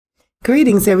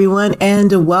Greetings, everyone,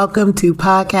 and welcome to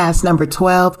podcast number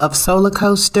 12 of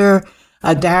Soulacoaster,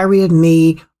 a diary of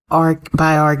me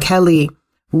by R. Kelly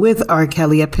with R.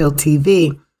 Kelly Appeal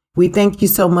TV. We thank you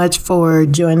so much for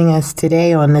joining us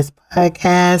today on this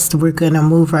podcast. We're going to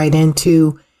move right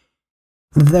into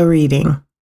the reading.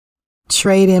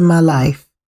 Trade in my life.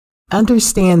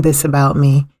 Understand this about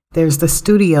me. There's the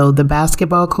studio, the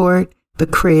basketball court, the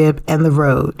crib, and the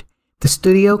road. The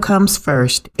studio comes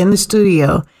first. In the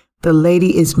studio, the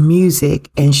lady is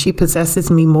music, and she possesses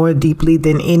me more deeply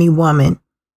than any woman.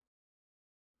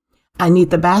 I need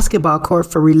the basketball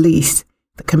court for release.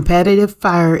 The competitive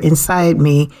fire inside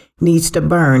me needs to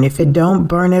burn. If I don't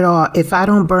burn it off,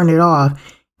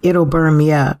 it'll burn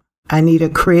me up. I need a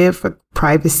crib for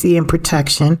privacy and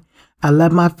protection. I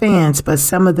love my fans, but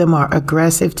some of them are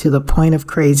aggressive to the point of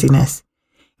craziness.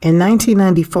 In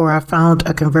 1994, I found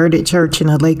a converted church in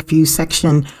the Lakeview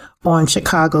section on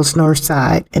Chicago's north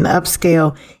side, an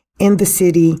upscale in the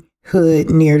city hood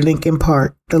near Lincoln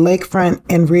Park, the lakefront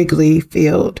and Wrigley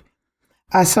Field.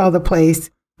 I saw the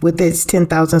place with its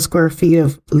 10,000 square feet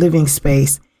of living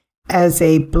space as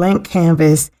a blank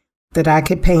canvas that I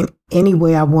could paint any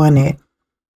way I wanted.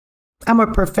 I'm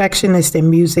a perfectionist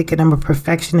in music, and I'm a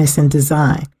perfectionist in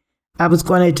design. I was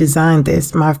going to design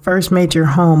this, my first major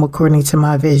home according to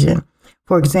my vision.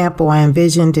 For example, I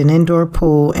envisioned an indoor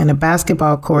pool and a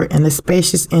basketball court and a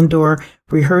spacious indoor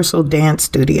rehearsal dance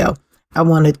studio. I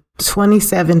wanted a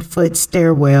 27-foot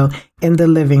stairwell in the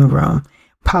living room,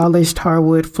 polished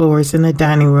hardwood floors in the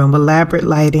dining room, elaborate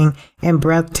lighting, and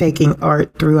breathtaking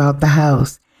art throughout the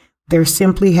house. There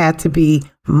simply had to be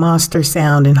monster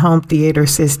sound and home theater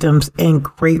systems and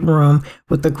great room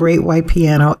with a great white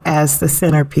piano as the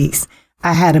centerpiece.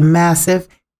 I had a massive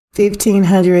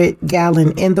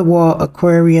 1,500-gallon in-the-wall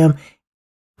aquarium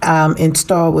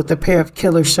installed with a pair of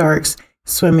killer sharks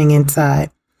swimming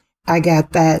inside. I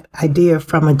got that idea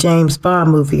from a James Bond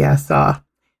movie I saw.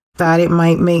 Thought it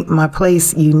might make my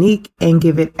place unique and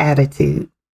give it attitude.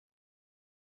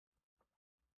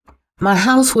 My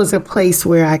house was a place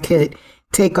where I could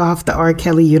take off the R.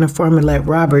 Kelly uniform and let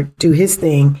Robert do his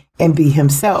thing and be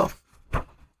himself.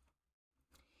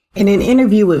 In an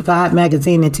interview with Vibe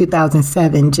magazine in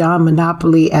 2007, John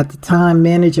Monopoly, at the time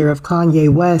manager of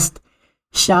Kanye West,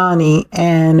 Shawnee,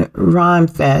 and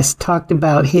Rhymefest, talked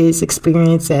about his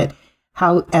experience at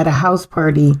a house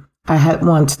party I had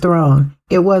once thrown.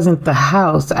 It wasn't the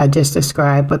house I just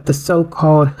described, but the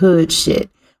so-called hood shit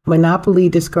Monopoly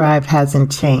described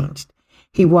hasn't changed.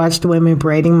 He watched women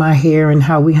braiding my hair and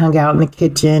how we hung out in the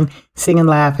kitchen, singing,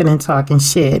 laughing, and talking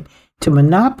shit. To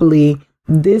Monopoly,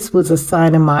 this was a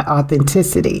sign of my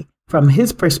authenticity. From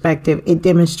his perspective, it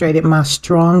demonstrated my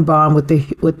strong bond with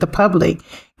the public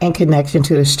and connection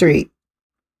to the street.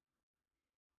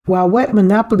 While what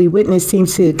Monopoly witnessed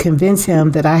seems to convince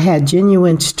him that I had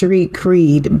genuine street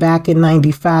creed back in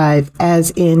 95,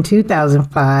 as in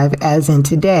 2005, as in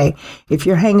today. If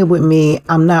you're hanging with me,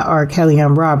 I'm not R. Kelly,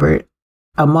 I'm Robert,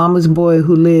 a mama's boy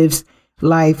who lives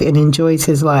life and enjoys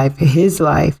his life, his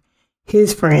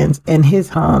friends, and his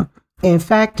home. In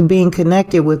fact, being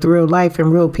connected with real life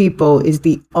and real people is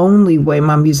the only way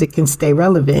my music can stay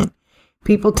relevant.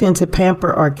 People tend to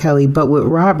pamper R. Kelly, but with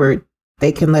Robert,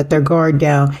 they can let their guard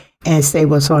down and say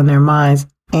what's on their minds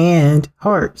and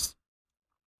hearts.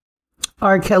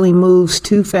 R. Kelly moves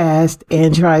too fast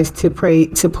and tries to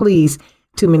please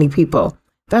too many people.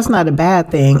 That's not a bad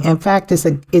thing. In fact,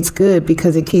 it's good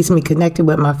because it keeps me connected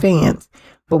with my fans.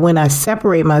 But when I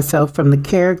separate myself from the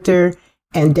character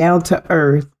and down to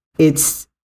earth, it's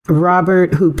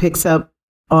Robert who picks up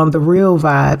on the real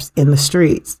vibes in the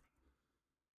streets.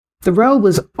 The road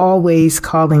was always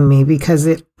calling me because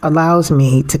it allows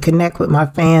me to connect with my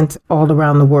fans all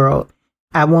around the world.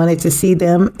 I wanted to see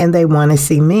them and they want to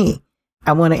see me.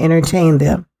 I want to entertain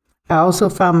them. I also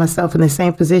found myself in the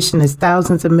same position as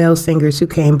thousands of male singers who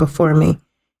came before me.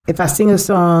 If I sing a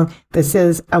song that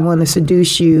says, I want to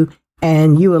seduce you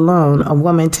and you alone, a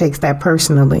woman takes that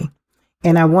personally.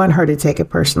 And I want her to take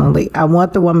it personally. I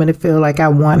want the woman to feel like I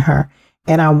want her,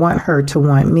 and I want her to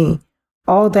want me.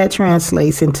 All that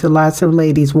translates into lots of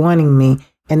ladies wanting me,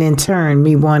 and in turn,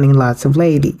 me wanting lots of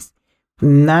ladies.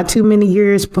 Not too many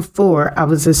years before, I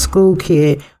was a school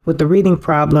kid with a reading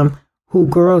problem who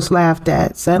girls laughed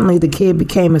at. Suddenly, the kid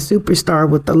became a superstar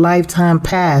with a lifetime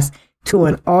pass to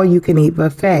an all-you-can-eat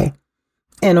buffet.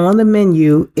 And on the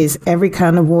menu is every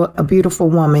kind of a beautiful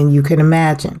woman you can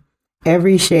imagine.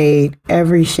 Every shade,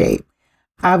 every shape.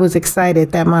 I was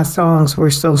excited that my songs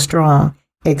were so strong,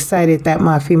 excited that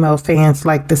my female fans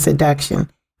liked the seduction,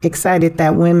 excited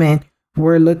that women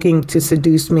were looking to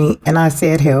seduce me, and I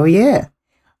said, hell yeah.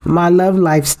 My love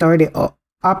life started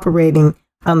operating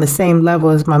on the same level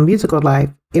as my musical life.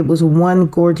 It was one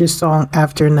gorgeous song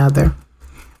after another.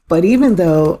 But even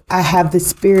though I have the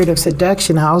spirit of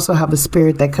seduction, I also have a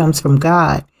spirit that comes from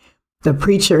God. The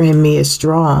preacher in me is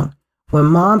strong. When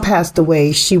Mom passed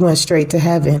away, she went straight to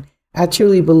heaven. I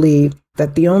truly believe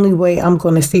that the only way I'm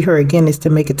going to see her again is to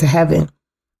make it to heaven.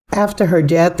 After her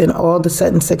death and all the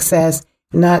sudden success,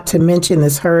 not to mention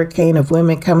this hurricane of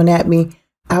women coming at me,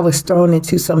 I was thrown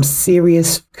into some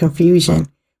serious confusion.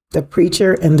 The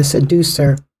preacher and the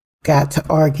seducer got to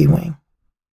arguing.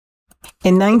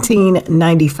 In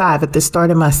 1995, at the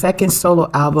start of my second solo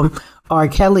album, R.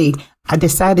 Kelly, I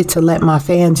decided to let my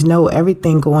fans know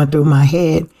everything going through my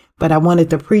head, but I wanted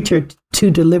the preacher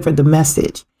to deliver the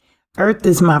message. Earth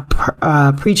is my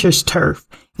preacher's turf,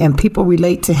 and people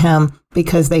relate to him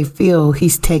because they feel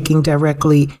he's talking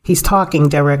directly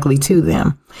to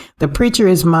them. The preacher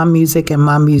is my music and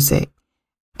my music.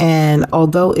 And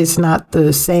although it's not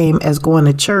the same as going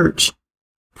to church,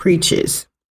 preaches.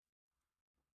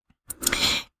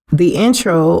 The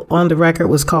intro on the record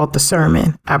was called The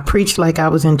Sermon. I preached like I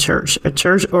was in church, a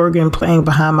church organ playing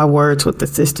behind my words with the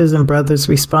sisters and brothers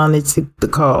responding to the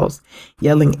calls,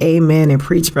 yelling amen and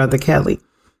preach, Brother Kelly.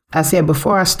 I said,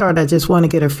 before I start, I just want to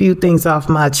get a few things off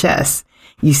my chest.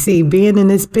 You see, being in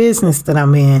this business that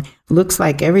I'm in looks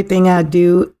like everything I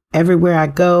do, everywhere I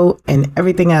go, and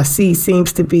everything I see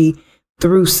seems to be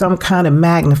through some kind of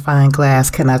magnifying glass.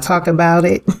 Can I talk about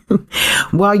it?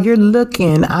 While you're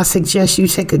looking, I suggest you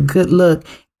take a good look,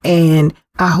 and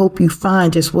I hope you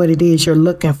find just what it is you're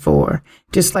looking for.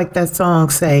 Just like that song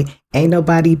say, ain't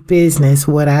nobody business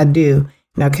what I do.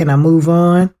 Now, can I move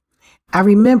on? I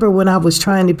remember when I was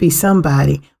trying to be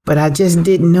somebody, but I just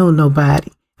didn't know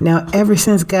nobody. Now, ever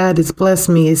since God has blessed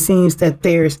me, it seems that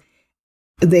there's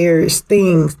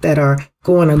things that are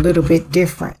going a little bit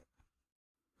different.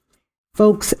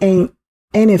 Folks, ain't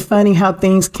it funny how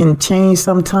things can change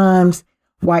sometimes?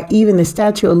 Why, even the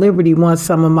Statue of Liberty wants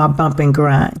some of my bump and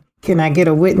grind. Can I get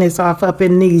a witness off up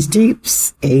in these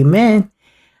Jeeps? Amen.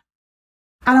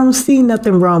 I don't see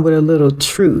nothing wrong with a little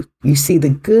truth. You see, the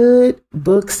good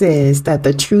book says that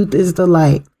the truth is the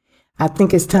light. I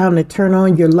think it's time to turn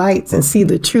on your lights and see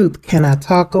the truth. Can I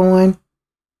talk on?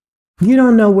 You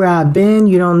don't know where I've been,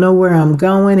 you don't know where I'm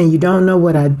going, and you don't know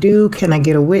what I do. Can I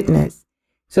get a witness?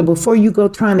 So before you go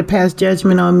trying to pass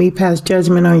judgment on me, pass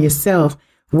judgment on yourself.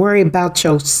 Worry about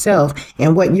yourself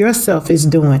and what yourself is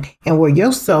doing and where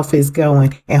yourself is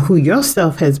going and who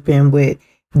yourself has been with.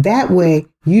 That way,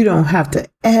 you don't have to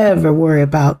ever worry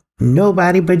about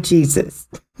nobody but Jesus.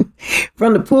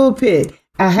 From the pulpit,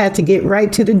 I had to get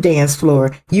right to the dance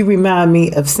floor. You remind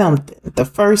me of something. The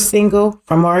first single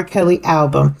from R. Kelly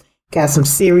album got some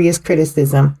serious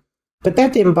criticism. But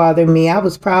that didn't bother me. I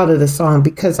was proud of the song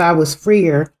because I was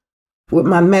freer with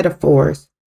my metaphors.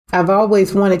 I've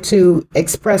always wanted to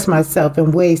express myself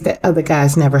in ways that other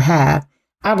guys never have.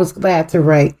 I was glad to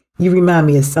write, you remind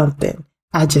me of something.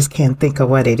 I just can't think of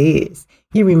what it is.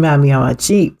 You remind me of a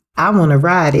Jeep. I want to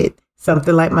ride it.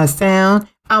 Something like my sound.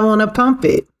 I want to pump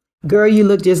it. Girl, you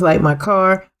look just like my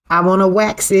car. I want to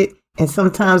wax it. And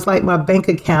sometimes like my bank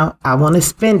account, I want to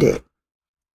spend it.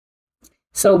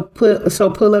 So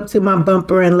pull up to my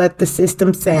bumper and let the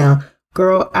system sound.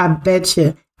 Girl, I bet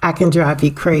you I can drive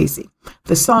you crazy.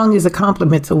 The song is a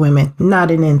compliment to women, not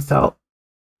an insult.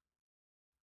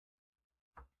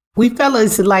 We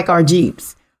fellas like our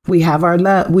Jeeps. We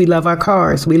love our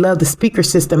cars. We love the speaker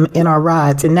system in our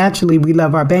rides. And naturally, we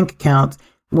love our bank accounts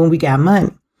when we got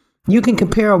money. You can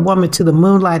compare a woman to the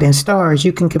moonlight and stars.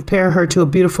 You can compare her to a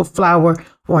beautiful flower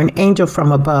or an angel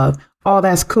from above. All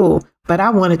that's cool. But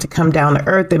I wanted to come down to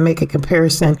earth and make a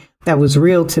comparison that was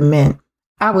real to men.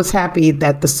 I was happy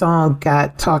that the song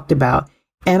got talked about.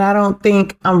 And I don't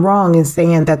think I'm wrong in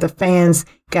saying that the fans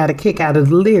got a kick out of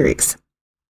the lyrics.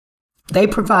 They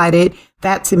provided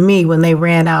that to me when they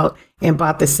ran out and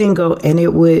bought the single, and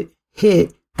it would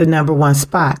hit the #1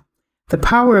 spot. The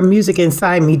power of music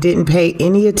inside me didn't pay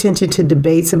any attention to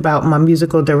debates about my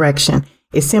musical direction.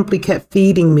 It simply kept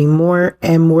feeding me more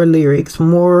and more lyrics,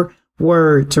 more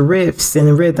words, riffs,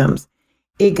 and rhythms.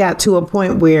 It got to a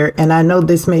point where, and I know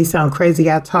this may sound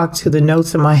crazy, I talked to the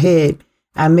notes in my head.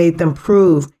 I made them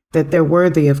prove that they're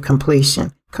worthy of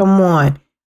completion. Come on.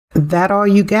 That all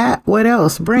you got? What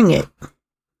else? Bring it.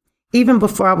 Even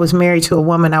before I was married to a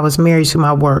woman, I was married to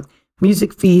my work.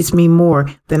 Music feeds me more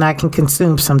than I can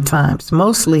consume sometimes.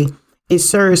 Mostly, it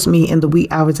serves me in the wee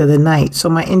hours of the night. So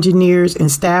my engineers and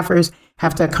staffers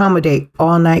have to accommodate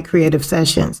all night creative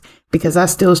sessions because I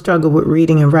still struggle with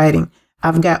reading and writing.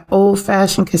 I've got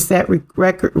old-fashioned cassette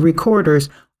record recorders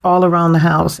all around the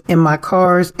house, in my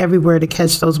cars, everywhere to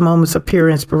catch those moments of pure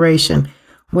inspiration.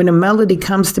 When a melody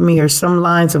comes to me or some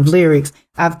lines of lyrics,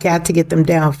 I've got to get them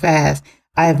down fast.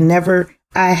 I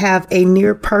have a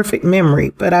near perfect memory,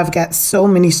 but I've got so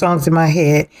many songs in my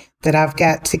head that I've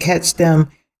got to catch them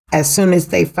as soon as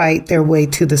they fight their way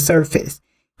to the surface.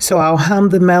 So I'll hum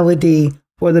the melody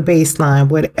or the bass line,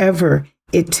 whatever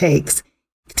it takes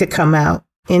to come out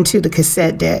into the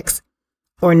cassette decks.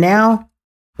 Or now,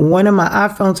 one of my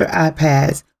iPhones or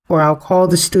iPads, or I'll call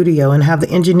the studio and have the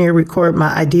engineer record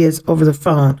my ideas over the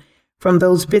phone. From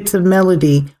those bits of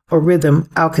melody or rhythm,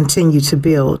 I'll continue to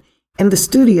build. In the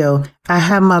studio, I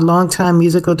have my longtime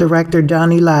musical director,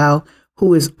 Donnie Lau,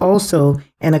 who is also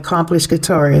an accomplished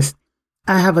guitarist.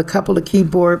 I have a couple of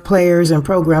keyboard players and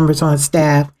programmers on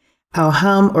staff. I'll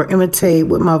hum or imitate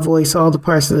with my voice all the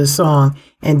parts of the song,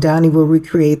 and Donnie will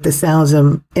recreate the sounds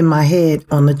in my head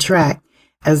on the track.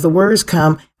 As the words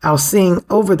come, I'll sing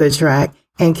over the track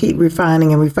and keep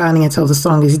refining and refining until the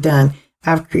song is done.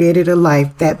 I've created a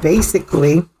life that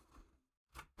basically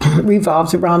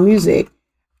revolves around music.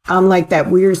 I'm like that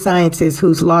weird scientist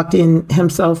who's locked in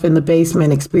himself in the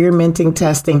basement, experimenting,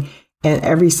 testing, and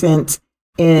every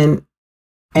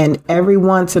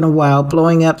once in a while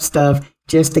blowing up stuff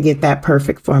just to get that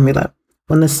perfect formula.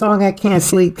 When the song I Can't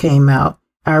Sleep came out,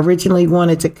 I originally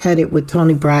wanted to cut it with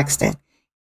Toni Braxton.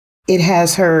 It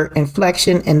has her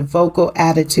inflection and vocal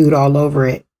attitude all over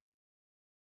it.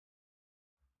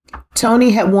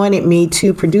 Toni had wanted me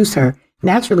to produce her.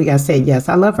 Naturally, I said yes.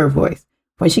 I love her voice.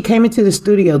 When she came into the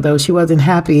studio, though, she wasn't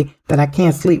happy that I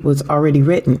Can't Sleep was already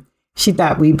written. She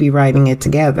thought we'd be writing it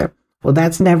together. Well,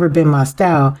 that's never been my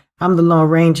style. I'm the Lone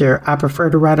Ranger. I prefer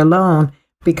to write alone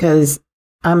because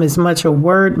I'm as much a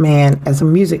word man as a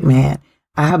music man.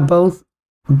 I have both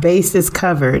bases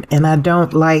covered, and I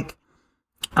don't like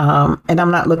and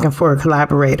I'm not looking for a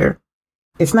collaborator.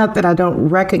 It's not that I don't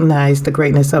recognize the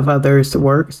greatness of others'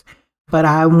 works, but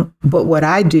what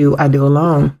I do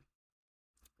alone.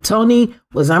 Toni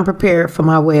was unprepared for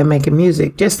my way of making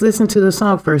music. Just listen to the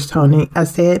song first, Toni. I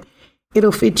said,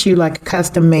 it'll fit you like a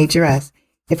custom-made dress.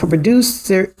 If I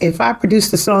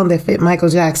produced a song that fit Michael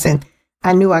Jackson,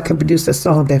 I knew I could produce a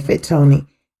song that fit Toni.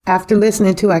 After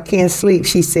listening to I Can't Sleep,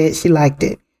 she said she liked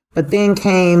it. But then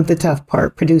came the tough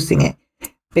part, producing it.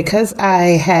 Because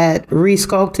I had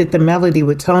resculpted the melody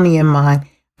with Toni in mind,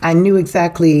 I knew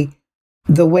exactly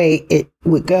the way it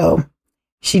would go.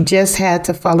 She just had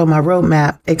to follow my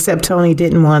roadmap, except Toni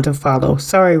didn't want to follow.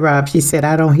 Sorry, Rob, she said,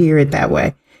 I don't hear it that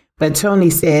way. But Toni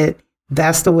said,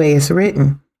 that's the way it's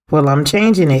written. Well, I'm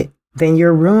changing it. Then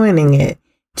you're ruining it.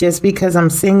 Just because I'm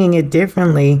singing it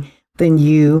differently than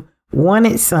you want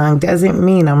it sung doesn't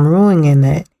mean I'm ruining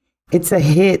it. It's a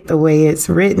hit the way it's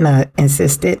written, I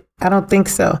insisted. I don't think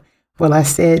so. Well, I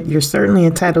said, you're certainly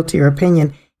entitled to your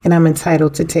opinion, and I'm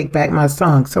entitled to take back my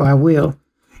song, so I will.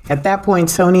 At that point,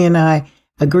 Toni and I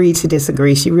agreed to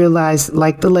disagree. She realized,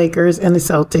 like the Lakers and the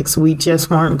Celtics, we just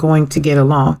weren't going to get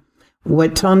along.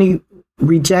 What Toni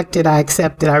rejected, I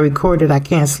accepted. I recorded I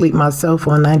Can't Sleep myself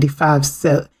on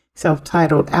 95's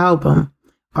self-titled album,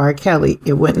 R. Kelly.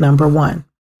 It went #1.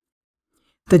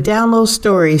 The download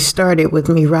story started with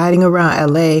me riding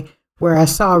around LA where I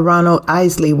saw Ronald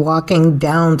Isley walking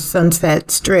down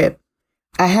Sunset Strip.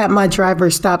 I had my driver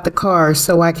stop the car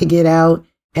so I could get out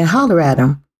and holler at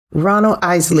him. Ronald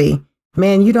Isley,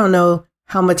 man, you don't know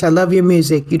how much I love your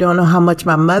music. You don't know how much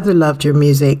my mother loved your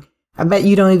music. I bet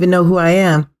you don't even know who I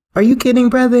am. Are you kidding,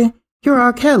 brother? You're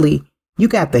R. Kelly. You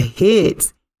got the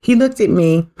hits. He looked at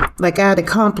me like I'd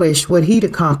accomplished what he'd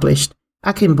accomplished.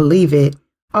 I couldn't believe it.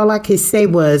 All I could say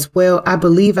was, well, I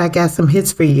believe I got some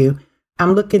hits for you.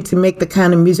 I'm looking to make the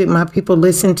kind of music my people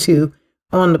listened to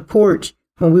on the porch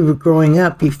when we were growing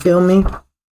up. You feel me?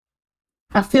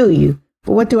 I feel you.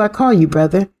 But what do I call you,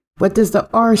 brother? What does the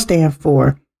R stand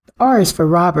for? The R is for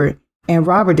Robert, and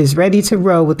Robert is ready to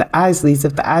roll with the Isleys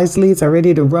if the Isleys are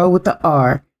ready to roll with the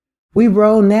R. We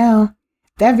roll now.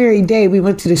 That very day, we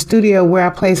went to the studio where I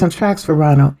played some tracks for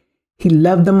Ronald. He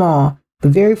loved them all. The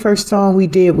very first song we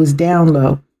did was Down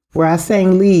Low, where I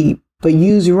sang lead, but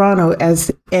used Ronald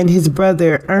and his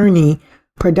brother Ernie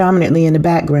predominantly in the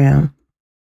background.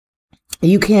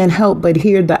 You can't help but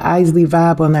hear the Isley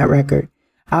vibe on that record.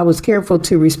 I was careful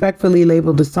to respectfully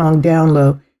label the song Down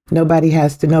Low, Nobody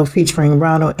Has to Know, featuring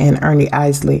Ronald and Ernie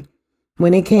Isley.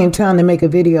 When it came time to make a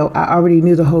video, I already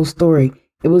knew the whole story.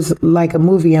 It was like a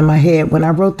movie in my head. When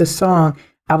I wrote the song,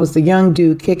 I was the young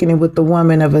dude kicking it with the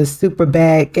woman of a super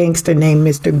bad gangster named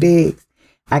Mr. Biggs.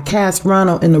 I cast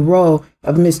Ronald in the role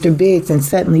of Mr. Biggs, and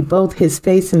suddenly both his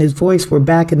face and his voice were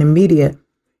back in the media.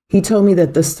 He told me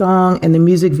that the song and the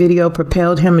music video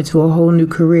propelled him into a whole new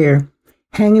career.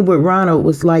 Hanging with Ronald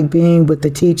was like being with the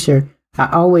teacher. I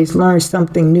always learned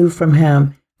something new from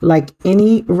him. Like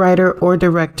any writer or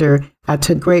director, I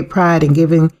took great pride in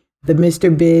giving the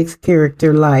Mr. Biggs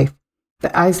character life.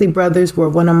 The Isley Brothers were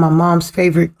one of my mom's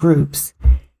favorite groups.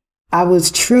 I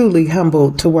was truly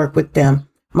humbled to work with them.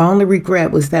 My only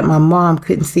regret was that my mom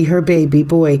couldn't see her baby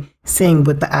boy sing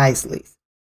with the Isleys.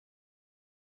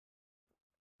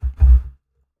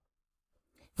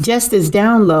 Just as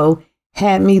Down Low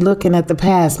had me looking at the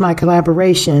past, my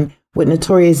collaboration with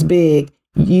Notorious Big,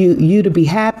 You to Be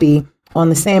Happy, on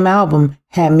the same album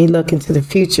had me look into the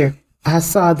future. I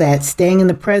saw that staying in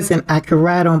the present, I could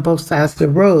ride on both sides of the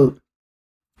road.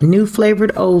 New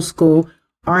flavored old school,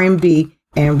 R&B,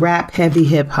 and rap heavy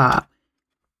hip hop.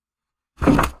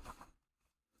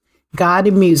 God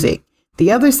and music.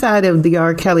 The other side of the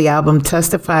R. Kelly album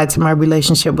testified to my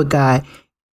relationship with God.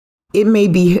 It may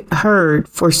be hard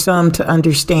for some to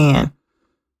understand,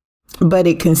 but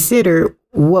it considered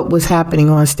what was happening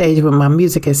on stage with my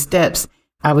music as steps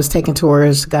I was taking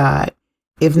towards God.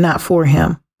 If not for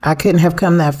him, I couldn't have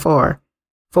come that far.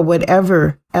 For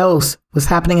whatever else was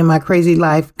happening in my crazy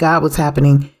life, God was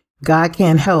happening. God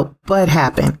can't help but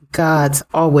happen. God's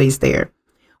always there.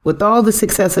 With all the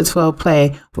success of 12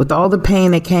 Play, with all the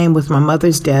pain that came with my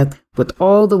mother's death, with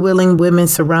all the willing women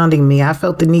surrounding me, I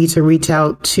felt the need to reach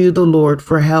out to the Lord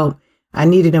for help. I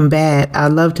needed him bad. I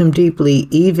loved him deeply,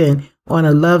 even on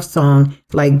a love song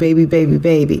like Baby, Baby,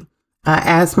 Baby. I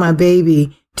asked my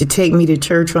baby to take me to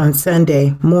church on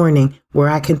Sunday morning where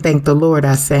I can thank the Lord,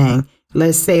 I sang.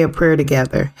 Let's say a prayer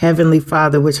together. Heavenly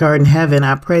Father, which art in heaven,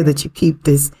 I pray that you keep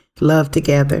this love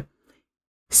together.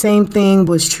 Same thing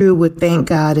was true with Thank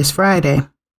God It's Friday.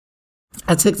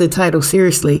 I took the title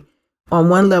seriously. On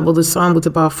one level, the song was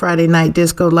about Friday night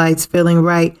disco lights feeling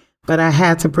right, but I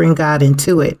had to bring God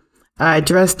into it. I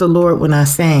addressed the Lord when I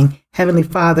sang, Heavenly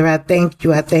Father, I thank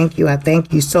you, I thank you, I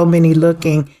thank you. So many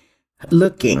looking.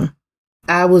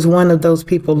 I was one of those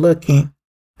people looking.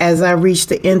 As I reached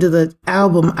the end of the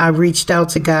album, I reached out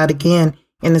to God again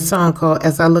in a song called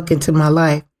As I Look Into My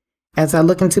Life. As I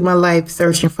look into my life,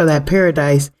 searching for that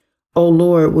paradise, oh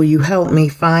Lord, will you help me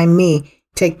find me?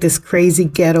 Take this crazy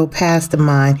ghetto past of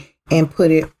mine and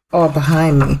put it all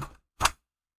behind me.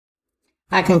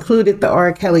 I concluded the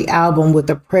R. Kelly album with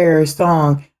a prayer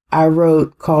song I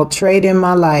wrote called Trade in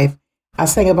My Life. I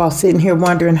sang about sitting here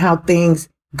wondering how things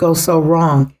go so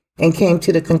wrong and came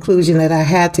to the conclusion that I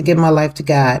had to give my life to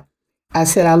God. I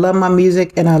said, I love my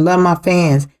music and I love my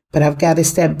fans, but I've got to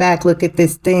step back, look at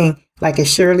this thing like it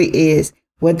surely is.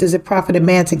 What does it profit a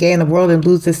man to gain the world and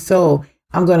lose his soul?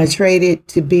 I'm going to trade it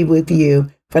to be with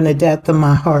you from the depth of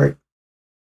my heart.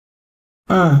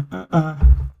 That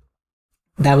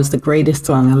was the greatest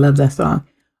song. I love that song.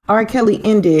 R. Kelly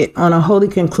ended on a holy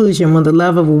conclusion when the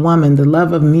love of a woman, the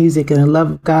love of music, and the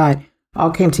love of God all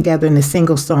came together in a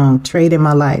single song, Trade in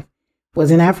My Life.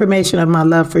 Was an affirmation of my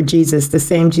love for Jesus, the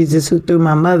same Jesus who through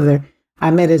my mother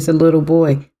I met as a little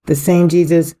boy, the same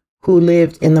Jesus who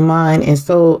lived in the mind and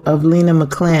soul of Lena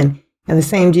McClin, and the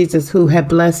same Jesus who had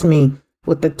blessed me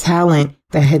with the talent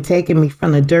that had taken me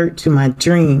from the dirt to my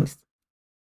dreams.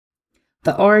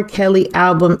 The R. Kelly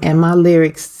album and my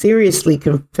lyrics seriously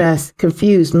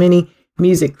confused many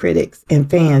music critics and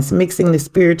fans. Mixing the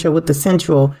spiritual with the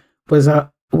sensual was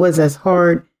as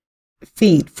hard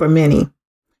feat for many.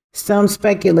 Some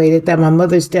speculated that my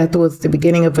mother's death was the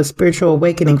beginning of a spiritual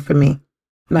awakening for me.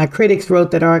 My critics wrote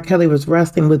that R. Kelly was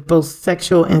wrestling with both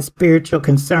sexual and spiritual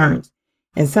concerns,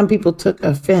 and some people took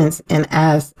offense and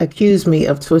accused me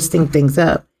of twisting things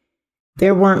up.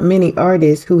 There weren't many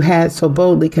artists who had so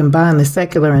boldly combined the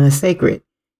secular and the sacred.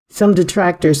 Some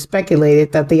detractors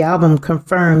speculated that the album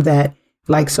confirmed that,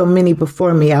 like so many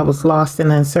before me, I was lost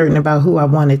and uncertain about who I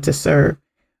wanted to serve.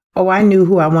 Oh, I knew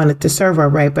who I wanted to serve, all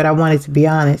right, but I wanted to be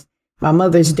honest. My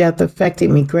mother's death affected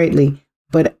me greatly,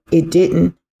 but it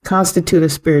didn't constitute a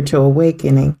spiritual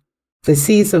awakening. The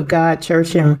seeds of God,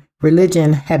 church, and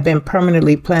religion had been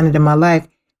permanently planted in my life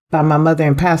by my mother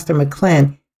and Pastor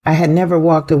McClin. I had never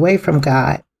walked away from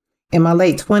God. In my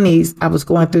late 20s, I was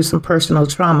going through some personal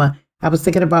trauma. I was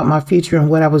thinking about my future and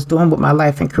what I was doing with my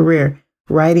life and career.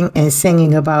 Writing and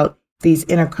singing about these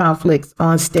inner conflicts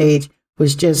on stage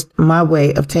was just my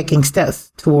way of taking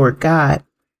steps toward God.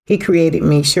 He created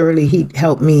me. Surely he'd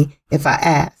help me if I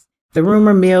asked. The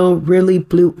rumor mill really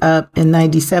blew up in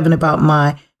 '97 about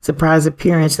my surprise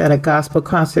appearance at a gospel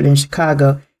concert in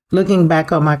Chicago. Looking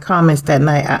back on my comments that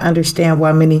night, I understand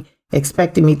why many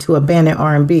expected me to abandon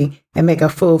R&B and make a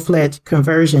full-fledged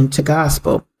conversion to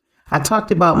gospel. I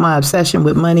talked about my obsession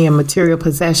with money and material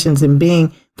possessions and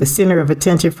being the center of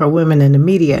attention for women in the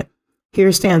media.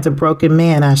 Here stands a broken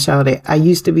man, I shouted. I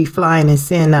used to be flying in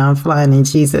sin, now I'm flying in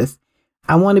Jesus.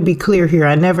 I want to be clear here.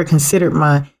 I never considered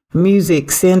my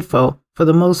music sinful for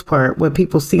the most part. What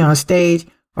people see on stage,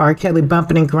 R. Kelly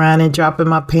bumping and grinding, dropping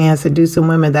my pants, seducing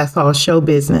women, that's all show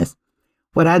business.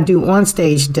 What I do on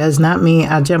stage does not mean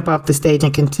I jump off the stage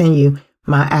and continue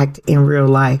my act in real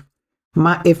life.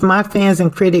 If my fans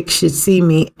and critics should see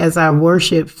me as I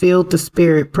worship, filled the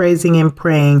spirit, praising and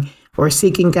praying, or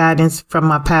seeking guidance from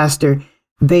my pastor,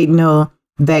 they know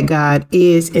that God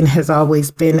is and has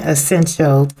always been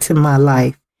essential to my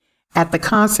life. At the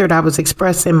concert, I was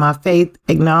expressing my faith,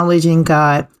 acknowledging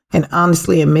God, and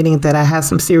honestly admitting that I have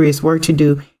some serious work to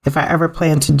do if I ever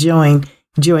plan to join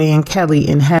JoAnne Kelly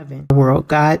in heaven. World,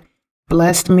 God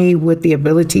blessed me with the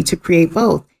ability to create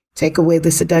both. Take away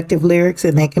the seductive lyrics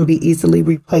and they can be easily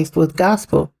replaced with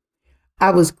gospel.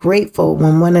 I was grateful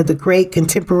when one of the great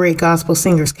contemporary gospel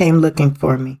singers came looking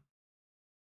for me.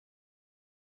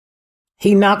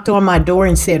 He knocked on my door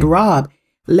and said, "Rob,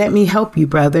 let me help you,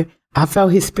 brother." I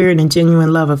felt his spirit and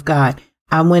genuine love of God.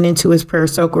 I went into his prayer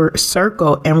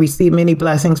circle and received many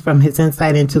blessings from his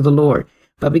insight into the Lord.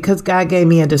 But because God gave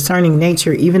me a discerning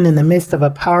nature, even in the midst of a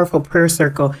powerful prayer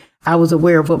circle, I was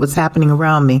aware of what was happening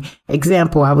around me.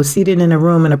 Example, I was seated in a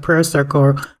room in a prayer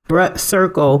circle,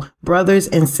 brothers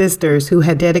and sisters who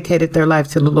had dedicated their life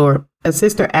to the Lord. A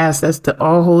sister asked us to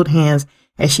all hold hands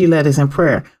as she led us in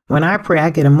prayer. When I pray,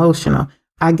 I get emotional.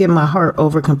 I give my heart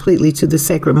over completely to the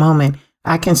sacred moment.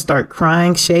 I can start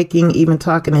crying, shaking, even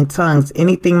talking in tongues.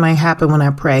 Anything might happen when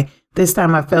I pray. This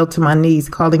time I fell to my knees,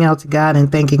 calling out to God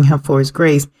and thanking him for his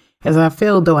grace. As I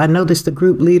fell, though, I noticed the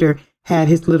group leader had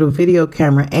his little video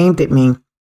camera aimed at me.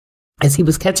 As he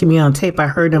was catching me on tape, I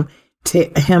heard him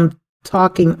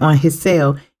talking on his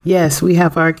cell. Yes, we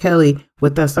have R. Kelly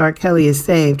with us. R. Kelly is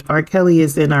saved. R. Kelly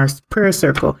is in our prayer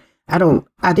circle. I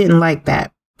didn't like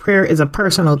that. Prayer is a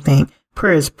personal thing.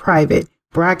 Prayer is private.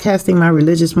 Broadcasting my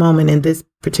religious moment in this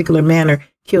particular manner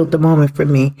killed the moment for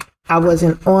me. I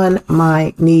wasn't on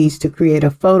my knees to create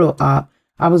a photo op.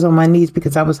 I was on my knees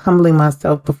because I was humbling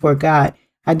myself before God.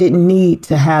 I didn't need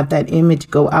to have that image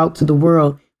go out to the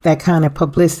world. That kind of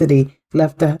publicity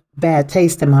left a bad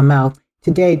taste in my mouth.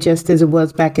 Today, just as it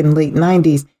was back in the late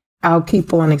 90s, I'll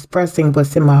keep on expressing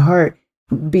what's in my heart,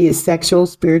 be it sexual,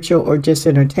 spiritual, or just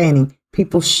entertaining.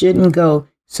 People shouldn't go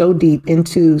so deep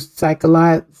into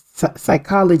psychology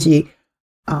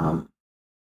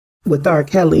with R.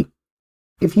 Kelly.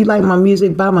 If you like my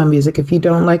music, buy my music. If you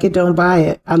don't like it, don't buy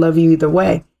it. I love you either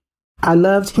way. I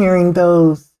loved hearing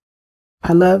those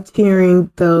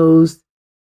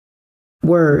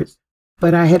words,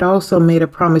 but I had also made a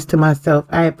promise to myself.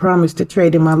 I had promised to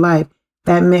trade in my life.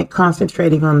 That meant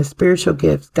concentrating on the spiritual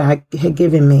gifts God had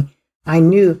given me. I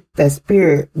knew that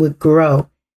spirit would grow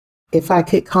if I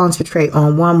could concentrate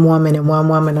on one woman and one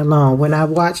woman alone. When I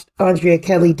watched Drea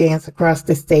Kelly dance across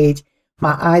the stage,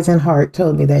 my eyes and heart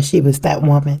told me that she was that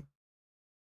woman.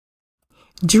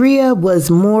 Drea was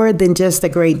more than just a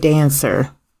great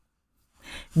dancer.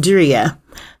 Drea.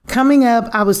 Coming up,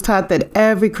 I was taught that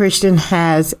every Christian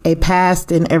has a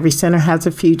past and every sinner has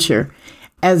a future.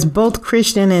 As both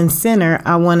Christian and sinner,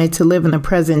 I wanted to live in the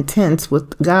present tense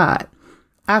with God.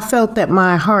 I felt that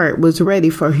my heart was ready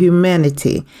for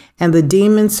humanity and the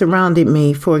demons surrounded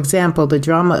me. For example, the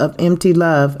drama of empty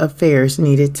love affairs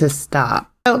needed to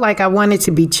stop. I felt like I wanted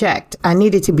to be checked. I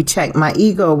needed to be checked. My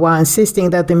ego, while insisting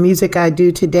that the music I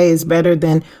do today is better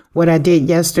than what I did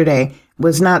yesterday,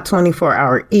 was not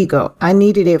 24-hour ego. I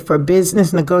needed it for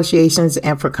business negotiations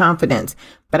and for confidence,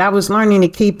 but I was learning to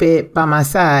keep it by my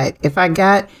side. If I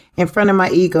got in front of my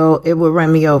ego, it would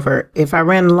run me over. If I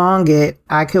ran along it,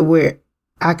 I could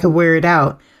wear it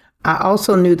out. I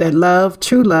also knew that love,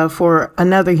 true love for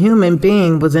another human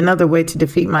being, was another way to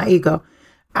defeat my ego.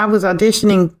 I was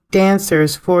auditioning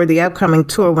dancers for the upcoming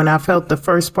tour when I felt the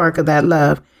first spark of that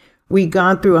love. We'd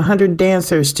gone through 100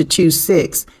 dancers to choose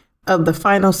 6. Of the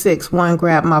final 6, one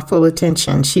grabbed my full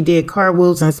attention. She did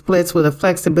cartwheels and splits with a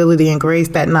flexibility and grace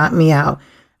that knocked me out.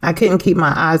 I couldn't keep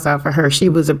my eyes off of her. She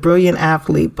was a brilliant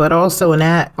athlete, but also an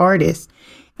artist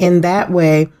in that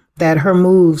way that her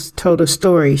moves told a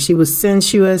story. She was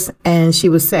sensuous and she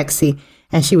was sexy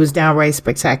and she was downright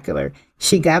spectacular.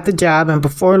 She got the job, and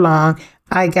before long,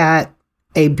 I got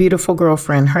a beautiful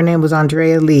girlfriend. Her name was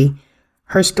Andrea Lee.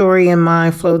 Her story and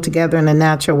mine flowed together in a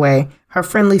natural way. Her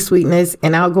friendly sweetness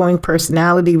and outgoing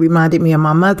personality reminded me of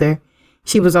my mother.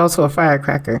 She was also a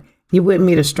firecracker. You wouldn't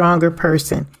meet a stronger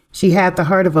person. She had the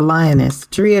heart of a lioness.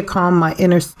 Drea calmed my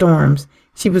inner storms.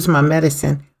 She was my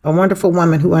medicine, a wonderful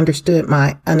woman who understood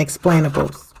my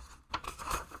unexplainables.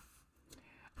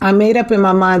 I made up in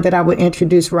my mind that I would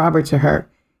introduce Robert to her.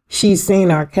 She's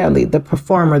seen R. Kelly, the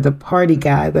performer, the party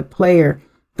guy, the player,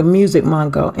 the music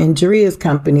mongo. In Drea's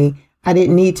company, I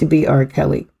didn't need to be R.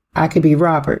 Kelly. I could be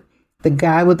Robert, the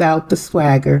guy without the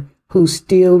swagger, who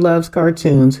still loves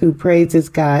cartoons, who praises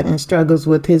God and struggles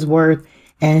with his worth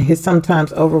and his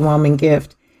sometimes overwhelming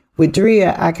gift. With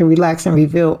Drea, I could relax and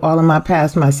reveal all of my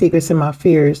past, my secrets, and my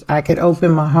fears. I could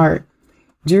open my heart.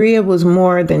 Drea was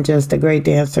more than just a great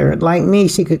dancer. Like me,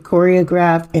 she could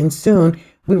choreograph, and soon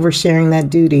we were sharing that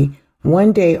duty.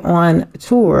 One day on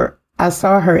tour, I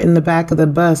saw her in the back of the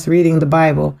bus reading the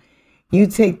Bible. You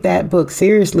take that book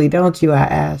seriously, don't you? I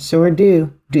asked. Sure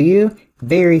do. Do you?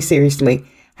 Very seriously.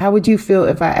 How would you feel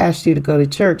if I asked you to go to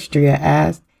church? Drea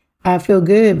asked. I feel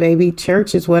good, baby.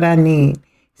 Church is what I need.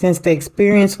 Since the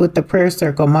experience with the prayer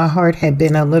circle, my heart had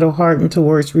been a little hardened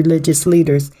towards religious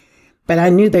leaders. But I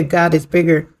knew that God is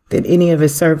bigger than any of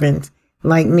his servants.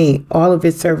 Like me, all of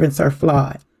his servants are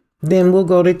flawed. Then we'll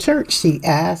go to church, she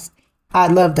asked. I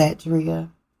love that, Drea.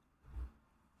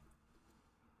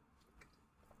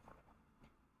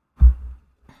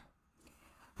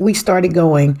 We started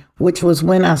going, which was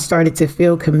when I started to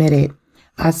feel committed.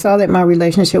 I saw that my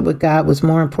relationship with God was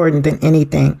more important than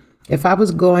anything. If I was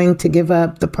going to give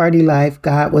up the party life,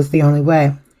 God was the only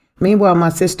way. Meanwhile, my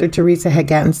sister Teresa had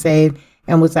gotten saved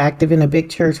and was active in a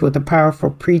big church with a powerful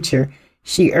preacher.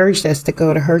 She urged us to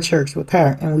go to her church with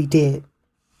her, and we did.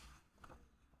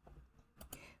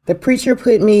 The preacher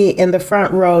put me in the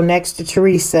front row next to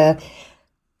Teresa,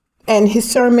 and his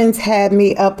sermons had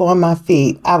me up on my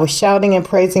feet. I was shouting and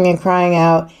praising and crying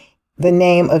out the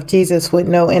name of Jesus with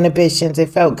no inhibitions. It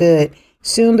felt good.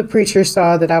 Soon the preacher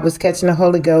saw that I was catching the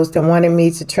Holy Ghost and wanted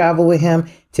me to travel with him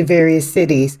to various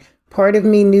cities. Part of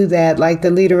me knew that, like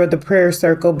the leader of the prayer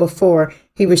circle before,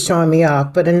 he was showing me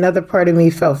off, but another part of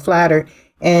me felt flattered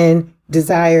and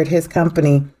desired his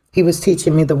company. He was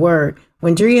teaching me the word.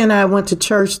 When Drea and I went to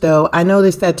church, though, I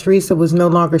noticed that Teresa was no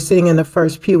longer sitting in the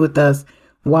first pew with us.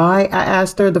 Why? I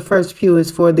asked her. The first pew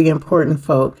is for the important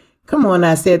folk. Come on,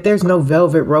 I said, there's no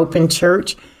velvet rope in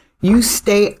church. You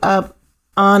stay up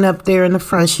there in the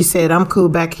front. She said, I'm cool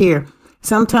back here.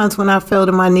 Sometimes when I fell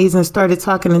to my knees and started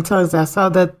talking in tongues, I saw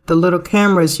that the little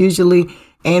cameras usually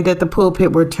aimed at the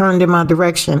pulpit were turned in my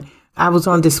direction. I was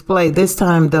on display. This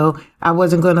time, though, I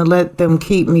wasn't going to let them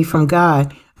keep me from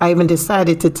God. I even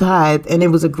decided to tithe, and it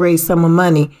was a great sum of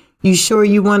money. You sure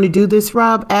you want to do this,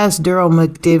 Rob? Asked Daryl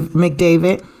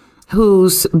McDavid,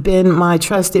 who's been my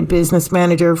trusted business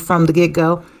manager from the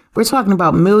get-go. We're talking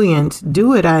about millions.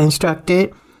 Do it, I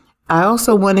instructed. I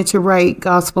also wanted to write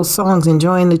gospel songs and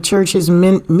join the church's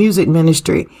music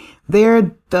ministry.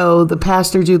 There, though, the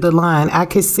pastor drew the line. I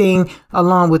could sing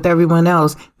along with everyone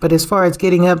else, but as far as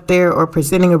getting up there or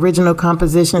presenting original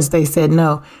compositions, they said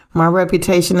no. My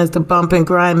reputation as the bump and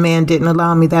grind man didn't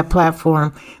allow me that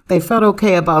platform. They felt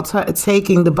okay about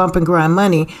taking the bump and grind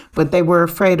money, but they were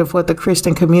afraid of what the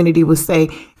Christian community would say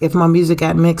if my music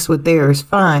got mixed with theirs.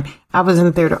 Fine. I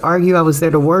wasn't there to argue. I was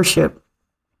there to worship.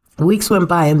 Weeks went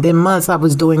by, and then months. I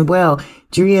was doing well.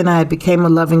 Drea and I became a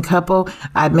loving couple.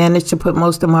 I managed to put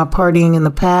most of my partying in the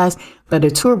past, but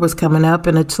a tour was coming up,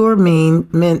 and a tour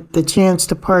meant the chance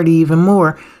to party even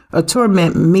more. A tour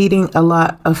meant meeting a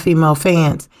lot of female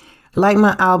fans. Like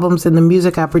my albums and the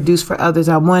music I produced for others,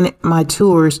 I wanted my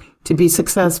tours to be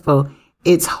successful.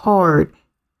 It's hard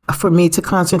for me to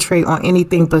concentrate on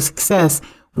anything but success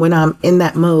when I'm in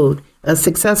that mode. A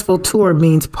successful tour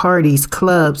means parties,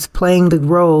 clubs, playing the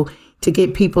role to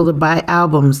get people to buy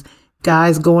albums,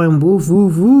 guys going woof,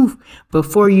 woof, woof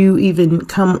before you even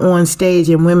come on stage,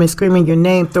 and women screaming your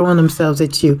name, throwing themselves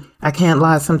at you. I can't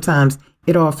lie, sometimes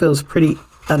it all feels pretty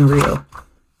unreal.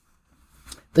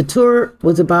 The tour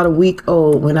was about a week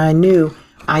old when I knew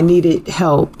I needed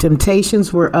help.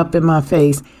 Temptations were up in my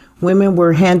face. Women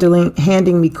were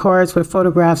handing me cards with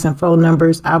photographs and phone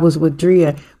numbers. I was with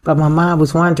Drea, but my mind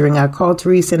was wandering. I called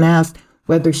Teresa and asked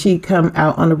whether she'd come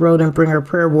out on the road and bring her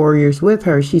prayer warriors with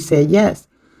her. She said yes.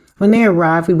 When they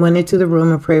arrived, we went into the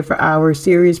room and prayed for hours,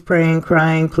 serious praying,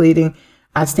 crying, pleading.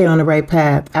 I stay on the right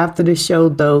path. After the show,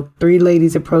 though, 3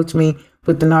 ladies approached me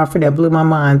with an offer that blew my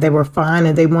mind. They were fine,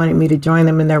 and they wanted me to join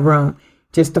them in their room.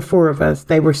 Just the 4 of us.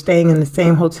 They were staying in the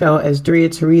same hotel as Drea,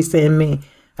 Teresa, and me.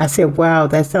 I said, wow,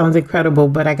 that sounds incredible,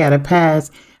 but I got to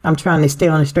pass. I'm trying to stay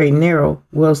on the straight and narrow.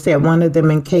 Will said, one of them,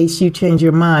 in case you change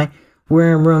your mind,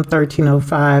 we're in room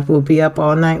 1305. We'll be up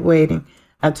all night waiting.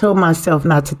 I told myself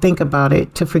not to think about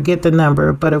it, to forget the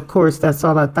number, but of course, that's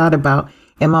all I thought about.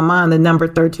 In my mind, the number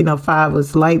 1305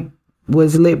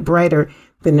 was lit brighter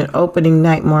than an opening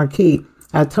night marquee.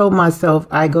 I told myself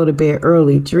I'd go to bed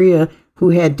early. Drea, who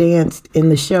had danced in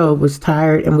the show, was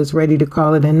tired and was ready to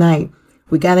call it a night.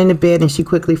 We got into bed and she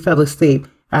quickly fell asleep.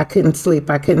 I couldn't sleep.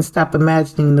 I couldn't stop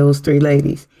imagining those 3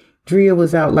 ladies. Drea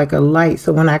was out like a light,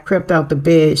 so when I crept out the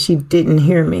bed, she didn't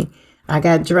hear me. I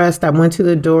got dressed. I went to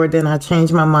the door. Then I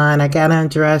changed my mind. I got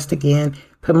undressed again,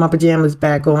 put my pajamas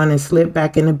back on and slipped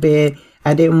back in the bed.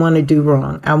 I didn't want to do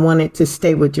wrong. I wanted to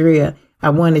stay with Drea. I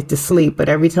wanted to sleep. But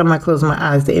every time I closed my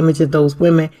eyes, the image of those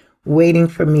women waiting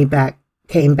for me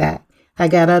came back. I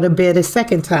got out of bed a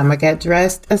second time. I got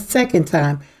dressed a second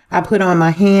time. I put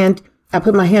my hand on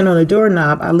the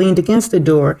doorknob. I leaned against the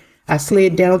door. I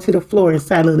slid down to the floor and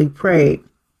silently prayed.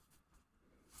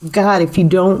 God, if you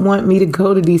don't want me to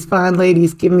go to these fine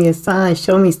ladies, give me a sign.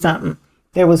 Show me something.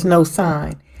 There was no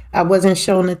sign. I wasn't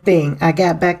shown a thing. I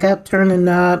got back up, turned the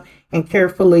knob, and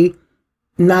carefully,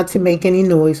 not to make any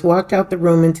noise, walked out the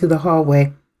room into the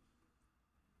hallway.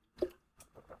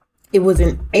 It was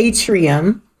an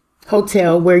atrium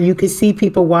hotel where you could see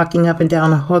people walking up and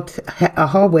down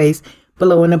hallways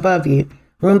below and above you.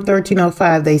 Room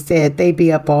 1305, they said they'd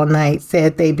be up all night,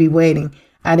 said they'd be waiting.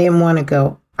 I didn't want to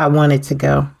go. I wanted to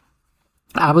go.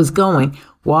 I was going.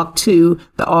 Walked to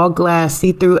the all-glass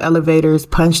see-through elevators,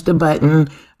 punched the button.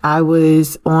 I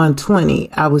was on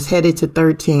 20. I was headed to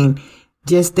 13.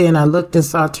 Just then, I looked and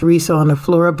saw Teresa on the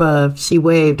floor above. She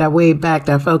waved. I waved back.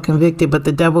 I felt convicted, but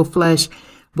the devil flesh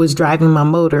was driving my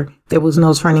motor. There was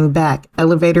no turning back.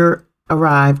 Elevator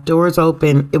arrived. Doors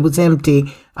open. It was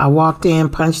empty. I walked in,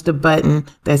 punched the button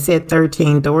that said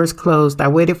 13. Doors closed. I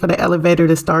waited for the elevator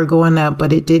to start going up,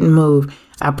 but it didn't move.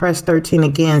 I pressed 13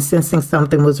 again, sensing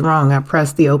something was wrong. I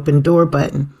pressed the open door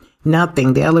button.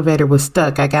 Nothing. The elevator was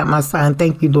stuck. I got my sign.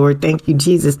 Thank you, Lord. Thank you,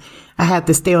 Jesus. I had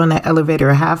to stay on that elevator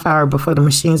a half hour before the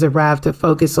machines arrived to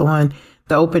focus on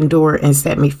the open door and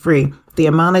set me free. The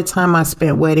amount of time I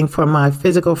spent waiting for my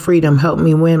physical freedom helped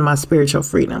me win my spiritual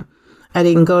freedom. I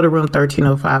didn't go to room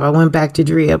 1305. I went back to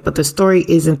Drea, but the story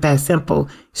isn't that simple.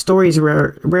 Stories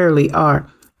rarely are.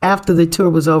 After the tour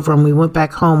was over and we went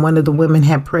back home, one of the women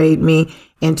had prayed me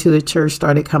into the church,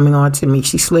 started coming on to me.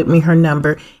 She slipped me her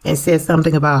number and said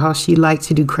something about how she liked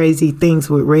to do crazy things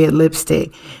with red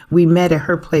lipstick. We met at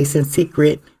her place in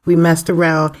secret. We messed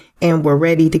around and were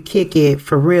ready to kick it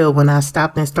for real when I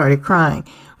stopped and started crying.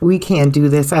 We can't do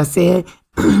this, I said.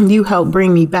 You helped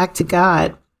bring me back to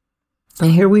God.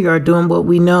 And here we are doing what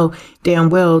we know damn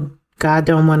well God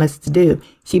don't want us to do.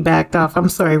 She backed off. I'm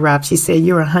sorry, Rob. She said,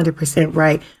 you're 100%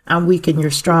 right. I'm weak and you're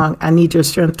strong. I need your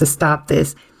strength to stop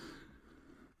this.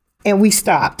 And we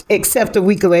stopped, except a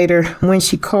week later when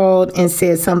she called and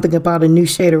said something about a new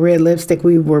shade of red lipstick.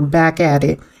 We were back at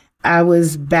it. I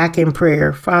was back in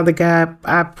prayer. Father God,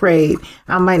 I prayed.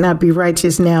 I might not be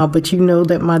righteous now, but you know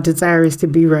that my desire is to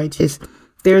be righteous.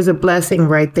 There's a blessing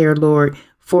right there, Lord.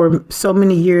 For so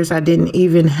many years, I didn't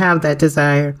even have that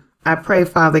desire. I pray,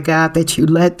 Father God, that you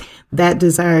let that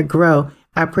desire grow.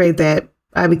 I pray that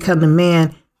I become the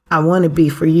man I want to be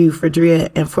for you, for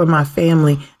Drea, and for my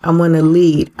family. I want to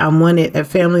lead. I wanted a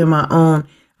family of my own.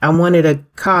 I wanted a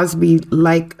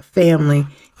Cosby-like family,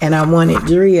 and I wanted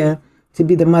Drea to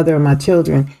be the mother of my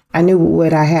children. I knew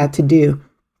what I had to do.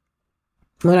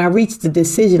 When I reached the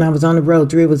decision, I was on the road.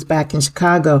 Drea was back in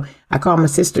Chicago. I called my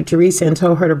sister Teresa and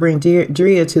told her to bring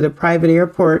Drea to the private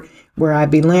airport where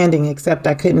I'd be landing, except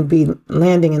I couldn't be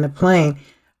landing in the plane.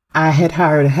 I had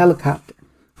hired a helicopter.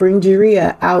 Bring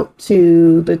Drea out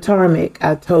to the tarmac,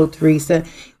 I told Teresa.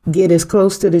 Get as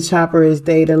close to the chopper as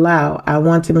they'd allow. I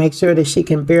want to make sure that she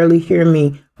can barely hear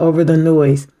me over the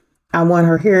noise. I want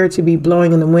her hair to be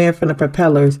blowing in the wind from the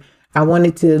propellers. I want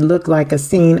it to look like a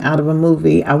scene out of a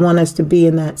movie. I want us to be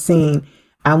in that scene.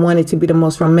 I want it to be the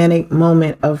most romantic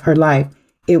moment of her life.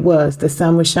 It was. The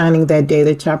sun was shining that day.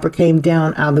 The chopper came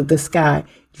down out of the sky.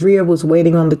 Drea was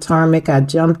waiting on the tarmac. I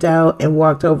jumped out and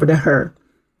walked over to her.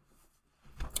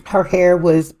 Her hair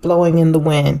was blowing in the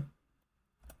wind.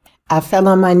 I fell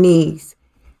on my knees.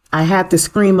 I had to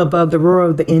scream above the roar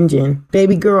of the engine.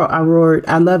 Baby girl, I roared,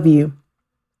 I love you.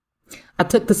 I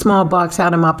took the small box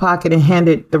out of my pocket and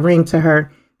handed the ring to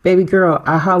her. Baby girl,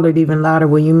 I hollered even louder,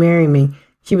 will you marry me?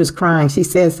 She was crying. She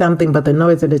said something, but the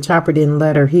noise of the chopper didn't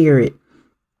let her hear it.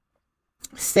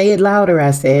 Say it louder,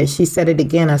 I said. She said it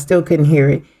again. I still couldn't hear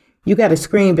it. You got to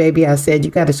scream, baby, I said.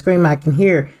 You got to scream, I can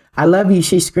hear. I love you,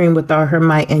 she screamed with all her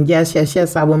might. And yes, yes,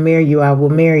 yes, I will marry you. I will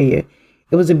marry you.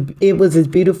 It was as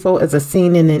beautiful as a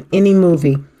scene in any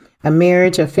movie. A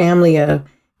marriage, a family,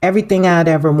 everything I'd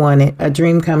ever wanted, a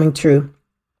dream coming true.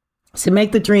 To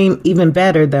make the dream even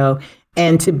better, though,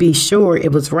 and to be sure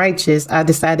it was righteous, I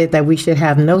decided that we should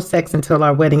have no sex until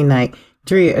our wedding night.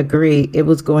 Drea agreed. It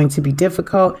was going to be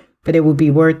difficult, but it would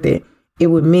be worth it. It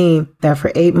would mean that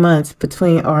for 8 months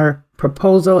between our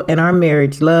proposal and our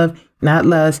marriage, love, not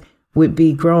lust, would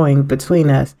be growing between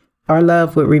us. Our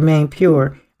love would remain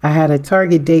pure. I had a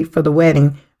target date for the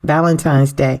wedding,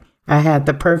 Valentine's Day. I had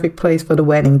the perfect place for the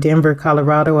wedding, Denver,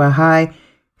 Colorado, a high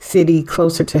city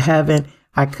closer to heaven.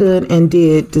 I could and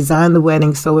did design the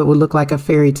wedding so it would look like a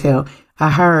fairy tale. I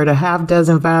hired a half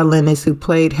dozen violinists who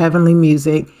played heavenly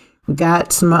music.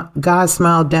 God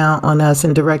smiled down on us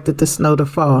and directed the snow to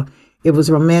fall. It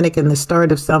was romantic and the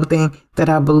start of something that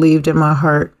I believed in my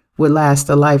heart would last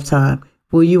a lifetime.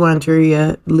 Will you,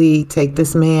 Andrea Lee, take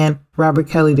this man, Robert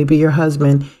Kelly, to be your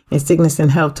husband, in sickness and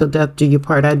health till death do you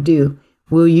part? I do.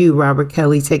 Will you, Robert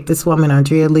Kelly, take this woman,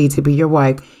 Andrea Lee, to be your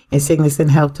wife, in sickness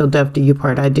and health till death do you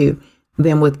part? I do.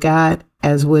 Then with God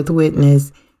as with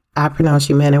witness, I pronounce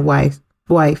you man and wife.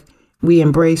 We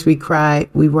embraced, we cried,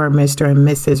 we were Mr. and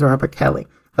Mrs. Robert Kelly.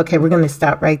 Okay, we're going to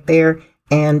stop right there.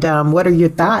 And what are your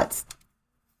thoughts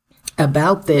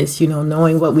about this? You know,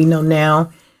 knowing what we know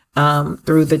now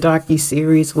through the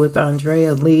docuseries with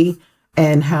Andrea Lee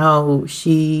and how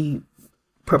she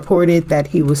purported that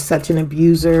he was such an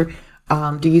abuser.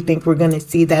 Do you think we're going to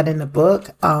see that in the book?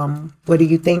 What do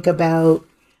you think about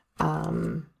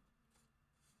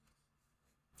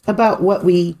what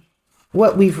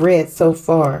we've read so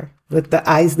far with the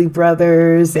Isley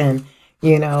brothers and,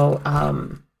 you know,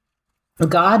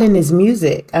 God in his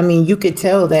music? I mean, you could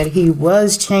tell that he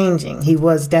was changing. He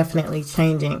was definitely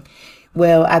changing.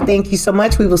 Well, I thank you so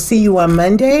much. We will see you on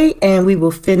Monday, and we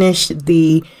will finish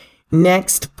the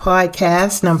next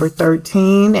podcast, number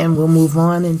 13, and we'll move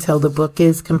on until the book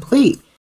is complete.